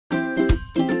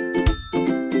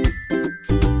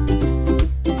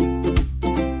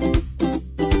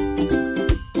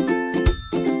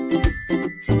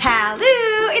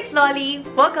Lolly!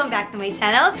 Welcome back to my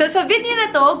channel. So sa video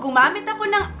na to, gumamit ako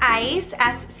ng ice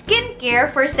as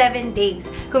skincare for 7 days.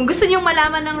 Kung gusto nyong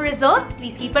malaman ng result,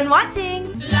 please keep on watching!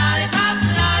 Lollipop,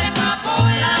 lollipop, oh,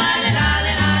 lolly,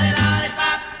 lolly, lolly,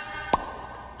 lollipop.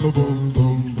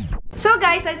 So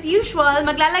guys, as usual,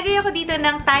 maglalagay ako dito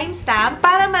ng timestamp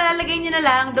para malalagay nyo na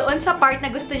lang doon sa part na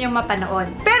gusto nyo mapanood.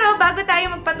 Pero bago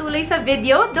tayo magpatuloy sa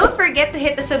video, don't forget to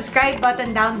hit the subscribe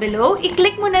button down below.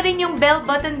 I-click mo na rin yung bell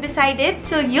button beside it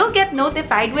so you'll get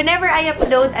notified whenever I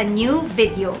upload a new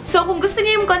video. So kung gusto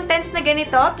nyo yung contents na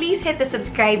ganito, please hit the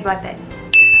subscribe button.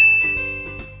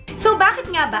 So, bakit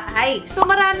nga ba ice? So,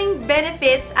 maraming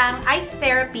benefits ang ice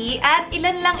therapy at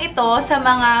ilan lang ito sa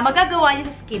mga magagawa niyo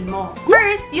sa skin mo.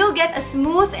 First, you'll get a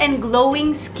smooth and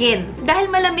glowing skin. Dahil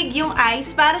malamig yung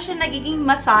ice, para siya nagiging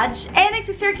massage and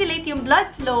nagsisirculate yung blood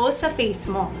flow sa face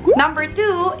mo. Number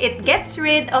 2, it gets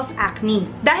rid of acne.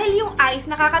 Dahil yung ice,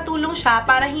 nakakatulong siya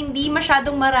para hindi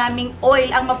masyadong maraming oil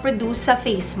ang ma-produce sa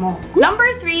face mo. Number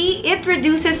 3, it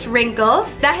reduces wrinkles.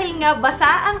 Dahil nga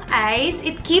basa ang ice,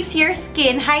 it keeps your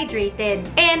skin hydrated.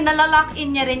 And nalalock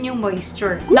in niya rin yung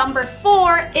moisture. Number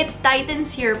 4, it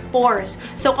tightens your pores.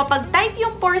 So kapag tight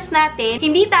yung pores natin,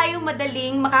 hindi tayo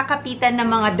madaling makakapitan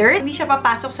ng mga dirt. Hindi siya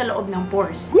papasok sa loob ng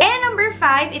pores. And number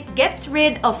 5, it gets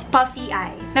rid of puffy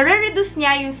eyes. Nare-reduce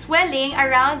niya yung swelling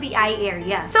around the eye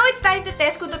area. So it's time to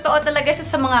test kung totoo talaga siya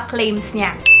sa mga claims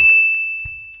niya.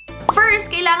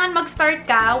 First, kailangan mag-start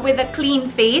ka with a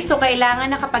clean face. So, kailangan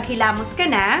na kapag hilamos ka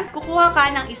na, kukuha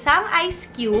ka ng isang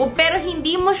ice cube, pero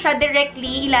hindi mo siya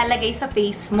directly ilalagay sa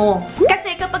face mo.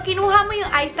 Kasi kapag kinuha mo yung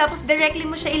ice tapos directly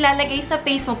mo siya ilalagay sa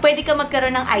face mo, pwede ka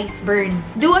magkaroon ng ice burn.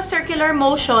 Do a circular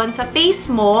motion sa face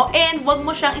mo and wag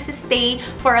mo siyang isistay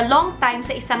for a long time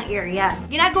sa isang area.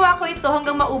 Ginagawa ko ito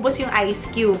hanggang maubos yung ice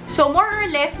cube. So, more or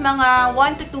less, mga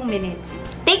 1 to 2 minutes.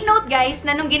 Take note guys,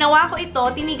 na nung ginawa ko ito,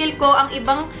 tinigil ko ang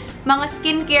ibang mga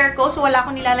skincare ko. So, wala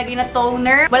akong nilalagay na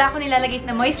toner, wala akong nilalagay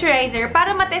na moisturizer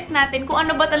para matest natin kung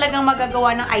ano ba talagang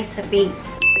magagawa ng ice sa face.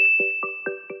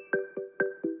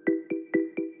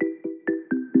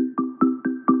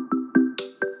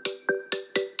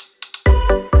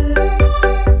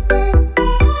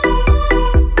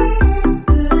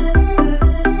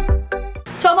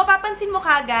 So, mapapansin mo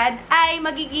kagad ay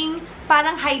magiging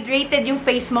parang hydrated yung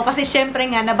face mo kasi syempre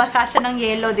nga nabasa siya ng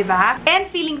yelo, di ba? And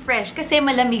feeling fresh kasi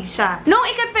malamig siya. Noong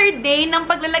ika-third day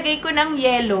ng paglalagay ko ng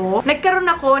yelo,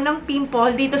 nagkaroon ako ng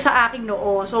pimple dito sa aking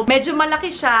noo. So, medyo malaki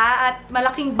siya at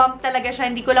malaking bump talaga siya.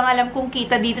 Hindi ko lang alam kung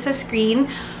kita dito sa screen.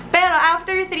 Pero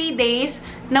after 3 days,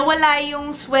 nawala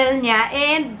yung swell niya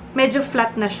and medyo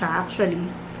flat na siya actually.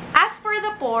 As for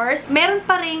the pores, meron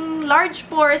pa ring large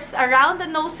pores around the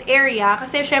nose area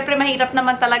kasi syempre mahirap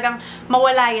naman talagang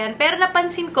mawala yan. Pero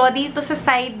napansin ko dito sa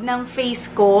side ng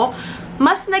face ko,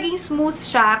 mas naging smooth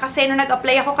siya kasi nung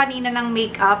nag-apply ako kanina ng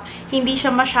makeup, hindi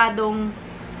siya masyadong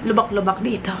lubak-lubak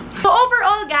dito. So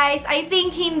overall guys, I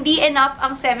think hindi enough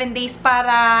ang 7 days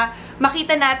para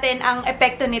makita natin ang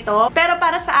epekto nito. Pero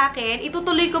para sa akin,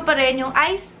 itutuloy ko pa rin yung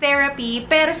ice therapy,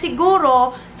 pero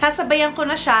siguro sasabayan ko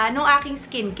na siya nung aking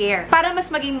skincare para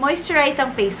mas maging moisturized ang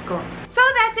face ko. So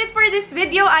that's it for this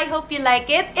video. I hope you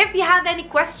like it. If you have any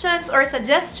questions or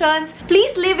suggestions,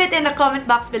 please leave it in the comment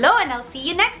box below and I'll see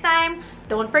you next time.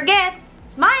 Don't forget,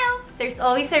 smile! There's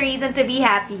always a reason to be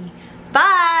happy.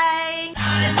 Bye!